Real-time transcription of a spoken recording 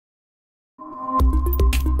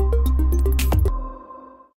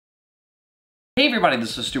everybody,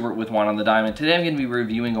 this is Stuart with Wine on the Dime, and today I'm going to be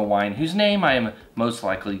reviewing a wine whose name I am most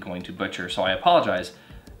likely going to butcher, so I apologize.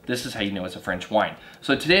 This is how you know it's a French wine.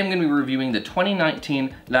 So today I'm going to be reviewing the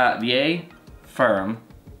 2019 La Vieille Ferme.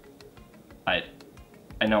 I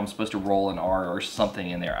know I'm supposed to roll an R or something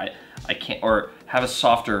in there. I can't, or have a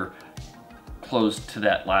softer close to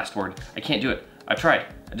that last word. I can't do it. I've tried.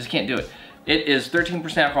 I just can't do it. It is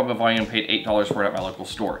 13% alcohol by volume, paid $8 for it at my local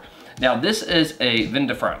store. Now this is a Vin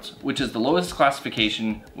de France, which is the lowest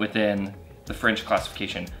classification within the French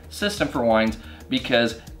classification system for wines,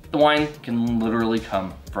 because the wine can literally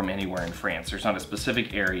come from anywhere in France. There's not a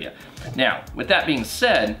specific area. Now, with that being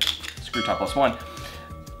said, screw top plus one,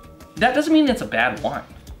 that doesn't mean it's a bad wine.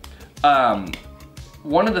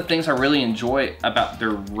 One of the things I really enjoy about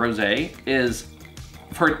their rosé is,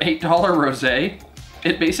 for an $8 rosé,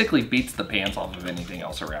 it basically beats the pants off of anything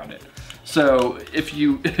else around it. So if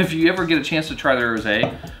you ever get a chance to try their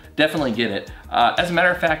rosé, definitely get it. As a matter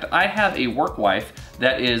of fact, I have a work wife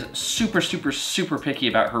that is super picky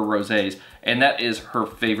about her rosés, and that is her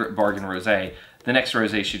favorite bargain rosé. The next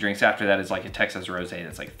rosé she drinks after that is like a Texas rosé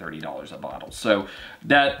that's like $30 a bottle. So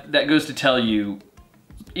that goes to tell you,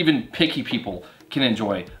 even picky people can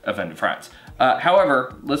enjoy a Vin de France.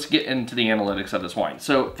 However, let's get into the analytics of this wine.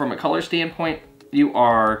 So from a color standpoint, you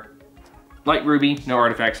are light ruby, no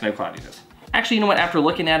artifacts, no cloudiness. Actually, you know what? After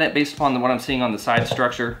looking at it, based upon what I'm seeing on the side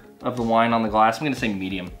structure of the wine on the glass, I'm gonna say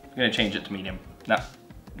medium. I'm gonna change it to medium, not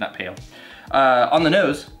pale. On the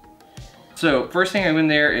nose, so first thing I'm in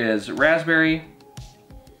there is raspberry,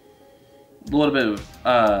 a little bit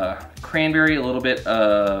of cranberry, a little bit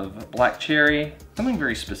of black cherry. Something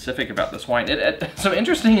very specific about this wine. So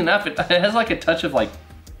interesting enough, it has like a touch of like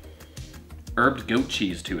herbed goat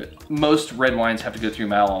cheese to it. Most red wines have to go through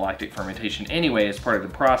malolactic fermentation anyway as part of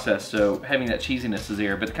the process, so having that cheesiness is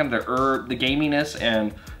there, but kind of the gaminess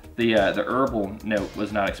and the herbal note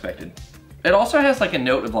was not expected. It also has like a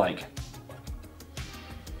note of like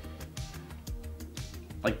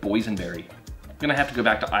boysenberry. I'm gonna have to go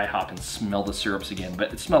back to IHOP and smell the syrups again,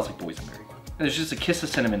 but it smells like boysenberry. And there's just a kiss of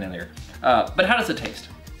cinnamon in there. But how does it taste?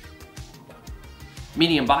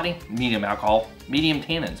 Medium body, medium alcohol, medium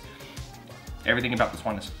tannins. Everything about this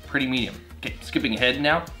wine is pretty medium. Okay, skipping ahead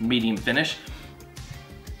now, medium finish.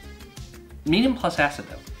 Medium plus acid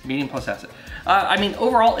though, medium plus acid. I mean,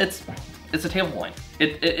 overall, it's a table wine.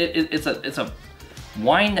 It's a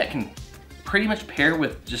wine that can pretty much pair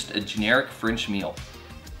with just a generic French meal.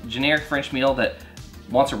 Generic French meal that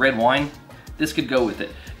wants a red wine, this could go with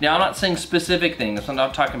it. Now, I'm not saying specific things. I'm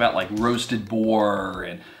not talking about like roasted boar,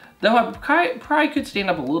 and though I probably could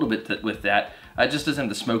stand up a little bit with that. It just doesn't have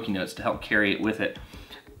the smoky notes to help carry it with it,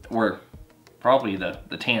 or probably the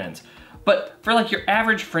tannins. But for like your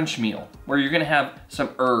average French meal, where you're gonna have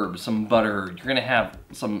some herbs, some butter, you're gonna have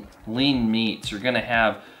some lean meats, you're gonna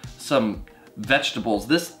have some vegetables,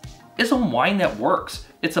 this is a wine that works.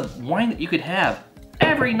 It's a wine that you could have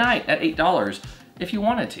every night at $8 if you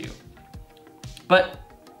wanted to. But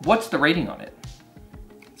what's the rating on it?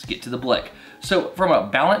 Let's get to the blick. So from a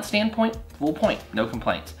balance standpoint, full point, no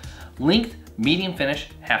complaints. Length, medium finish,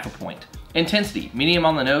 half a point. Intensity, medium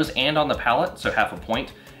on the nose and on the palate, so half a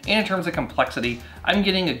point. And in terms of complexity, I'm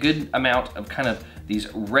getting a good amount of kind of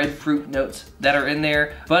these red fruit notes that are in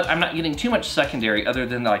there, but I'm not getting too much secondary other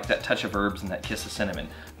than like that touch of herbs and that kiss of cinnamon.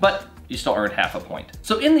 But you still earned half a point.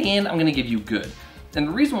 So in the end, I'm gonna give you good. And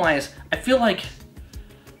the reason why is, I feel like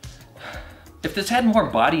if this had more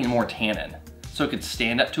body and more tannin, so it could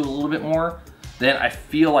stand up to a little bit more, then I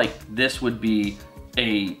feel like this would be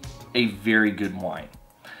a very good wine.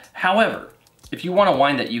 However, if you want a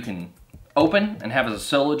wine that you can open and have as a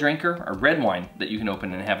solo drinker, a red wine that you can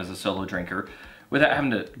open and have as a solo drinker without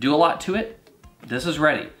having to do a lot to it, this is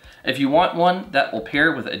ready. If you want one that will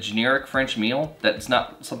pair with a generic French meal that's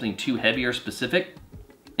not something too heavy or specific,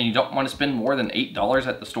 and you don't want to spend more than $8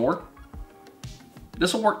 at the store,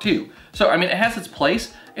 this will work too. So, I mean, it has its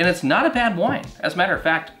place, and it's not a bad wine. As a matter of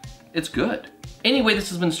fact, it's good. Anyway, this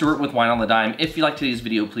has been Stuart with Wine on the Dime. If you liked today's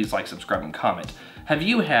video, please like, subscribe, and comment. Have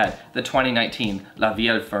you had the 2019 La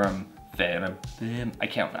Vieille Ferme? I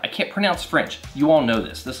can't pronounce French. You all know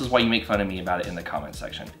this. This is why you make fun of me about it in the comment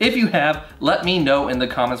section. If you have, let me know in the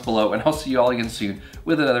comments below, and I'll see you all again soon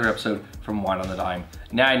with another episode from Wine on the Dime.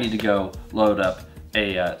 Now I need to go load up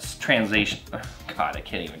a translation. God, I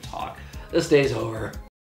can't even talk. This day's over.